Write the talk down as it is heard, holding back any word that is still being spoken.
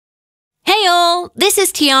all, this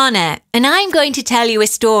is Tiana, and I'm going to tell you a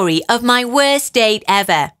story of my worst date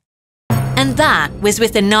ever. And that was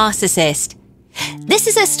with a narcissist. This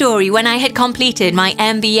is a story when I had completed my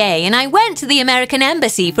MBA and I went to the American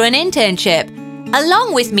Embassy for an internship.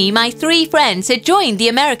 Along with me, my 3 friends had joined the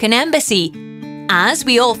American Embassy. As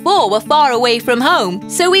we all 4 were far away from home,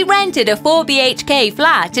 so we rented a 4 BHK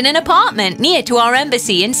flat in an apartment near to our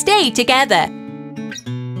embassy and stayed together.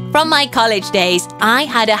 From my college days, I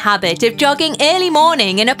had a habit of jogging early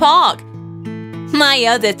morning in a park. My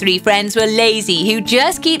other 3 friends were lazy who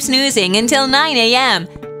just keep snoozing until 9 a.m.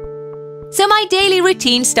 So my daily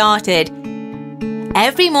routine started.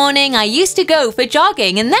 Every morning I used to go for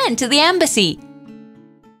jogging and then to the embassy.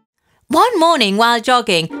 One morning while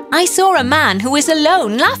jogging, I saw a man who was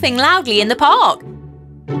alone laughing loudly in the park.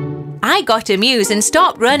 I got amused and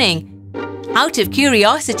stopped running. Out of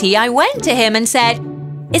curiosity, I went to him and said,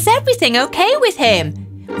 "Is everything okay with him?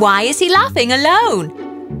 Why is he laughing alone?"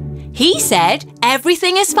 He said,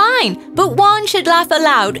 "Everything is fine, but one should laugh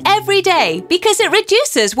aloud every day because it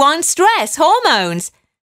reduces one's stress hormones."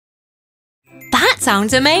 That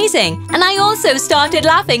sounds amazing, and I also started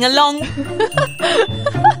laughing along.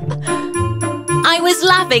 I was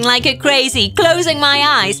laughing like a crazy, closing my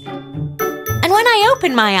eyes. And when I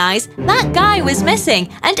opened my eyes, that guy was missing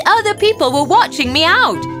and other people were watching me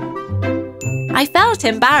out. I felt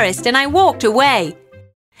embarrassed and I walked away.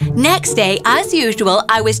 Next day, as usual,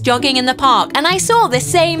 I was jogging in the park and I saw the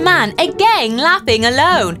same man again laughing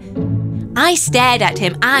alone. I stared at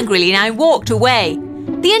him angrily and I walked away.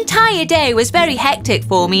 The entire day was very hectic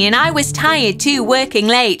for me and I was tired too, working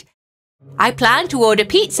late. I planned to order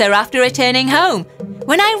pizza after returning home.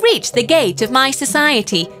 When I reached the gate of my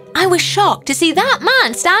society, I was shocked to see that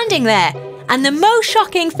man standing there. And the most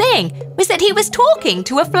shocking thing was that he was talking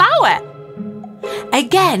to a flower.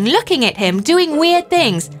 Again, looking at him doing weird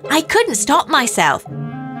things, I couldn't stop myself.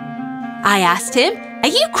 I asked him,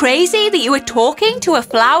 "Are you crazy that you were talking to a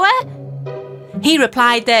flower?" He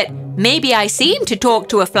replied that maybe I seem to talk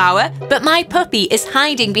to a flower, but my puppy is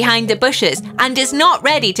hiding behind the bushes and is not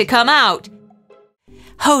ready to come out.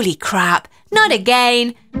 Holy crap, not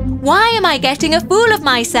again! Why am I getting a fool of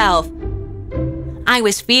myself? I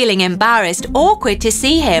was feeling embarrassed, awkward to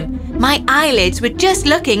see him. My eyelids were just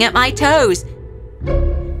looking at my toes.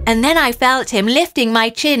 And then I felt him lifting my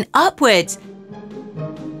chin upwards.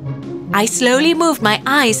 I slowly moved my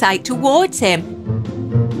eyesight towards him.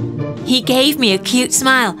 He gave me a cute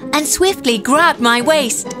smile and swiftly grabbed my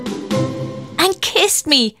waist and kissed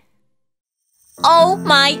me. Oh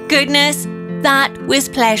my goodness, that was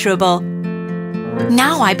pleasurable.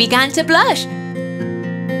 Now I began to blush.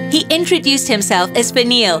 He introduced himself as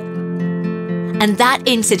Vanille, and that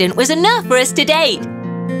incident was enough for us to date.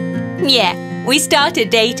 Yeah, we started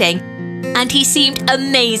dating, and he seemed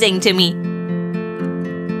amazing to me.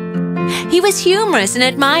 He was humorous and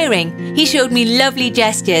admiring. He showed me lovely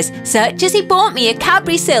gestures, such as he bought me a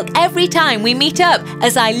Cadbury Silk every time we meet up,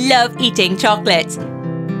 as I love eating chocolates.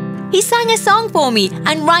 He sang a song for me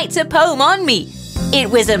and writes a poem on me. It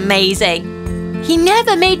was amazing. He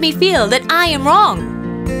never made me feel that I am wrong.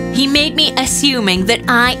 He made me assuming that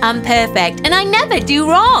I am perfect and I never do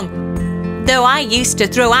wrong. Though I used to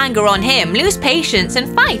throw anger on him, lose patience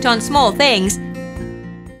and fight on small things.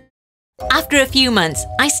 After a few months,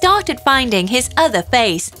 I started finding his other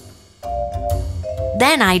face.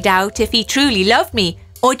 Then I doubt if he truly loved me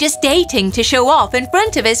or just dating to show off in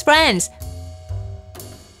front of his friends.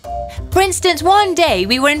 For instance, one day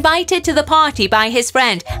we were invited to the party by his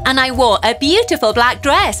friend and I wore a beautiful black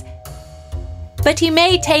dress. But he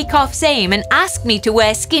made take off same and asked me to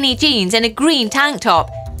wear skinny jeans and a green tank top.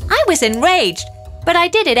 I was enraged, but I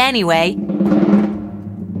did it anyway.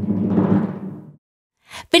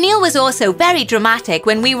 Vanille was also very dramatic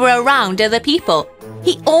when we were around other people.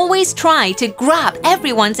 He always tried to grab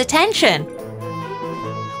everyone's attention.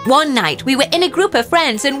 One night we were in a group of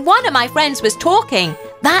friends and one of my friends was talking.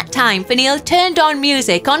 That time Vanille turned on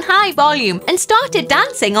music on high volume and started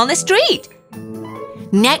dancing on the street.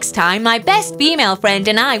 Next time my best female friend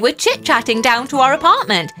and I were chit-chatting down to our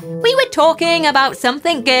apartment. We were talking about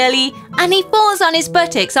something girly and he falls on his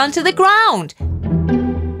buttocks onto the ground.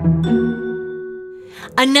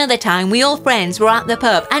 Another time we all friends were at the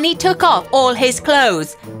pub and he took off all his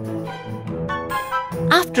clothes.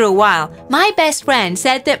 After a while, my best friend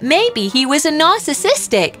said that maybe he was a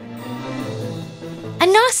narcissistic. A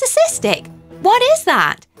narcissistic? What is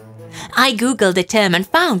that? I googled the term and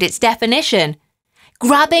found its definition.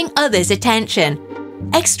 Grabbing others' attention,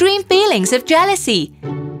 extreme feelings of jealousy,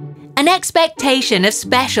 an expectation of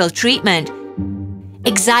special treatment,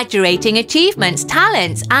 exaggerating achievements,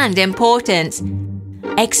 talents, and importance,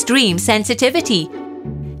 extreme sensitivity,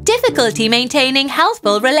 difficulty maintaining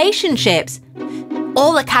healthful relationships.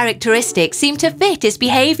 All the characteristics seemed to fit his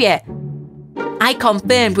behavior. I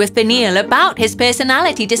confirmed with Neil about his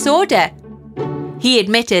personality disorder. He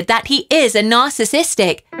admitted that he is a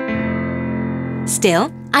narcissistic.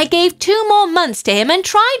 Still, I gave 2 more months to him and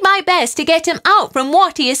tried my best to get him out from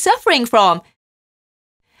what he is suffering from.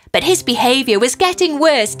 But his behavior was getting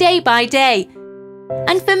worse day by day.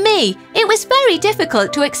 And for me, it was very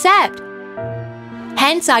difficult to accept.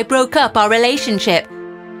 Hence, I broke up our relationship.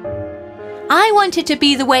 I wanted to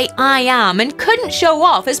be the way I am and couldn't show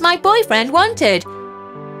off as my boyfriend wanted.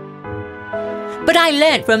 But I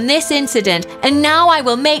learnt from this incident, and now I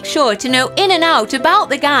will make sure to know in and out about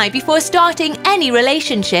the guy before starting any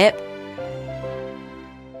relationship.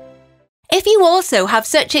 If you also have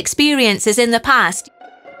such experiences in the past,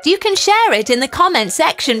 you can share it in the comment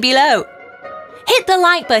section below. Hit the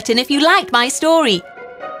like button if you liked my story.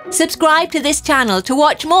 Subscribe to this channel to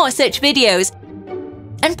watch more such videos,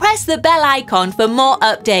 and press the bell icon for more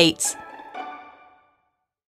updates.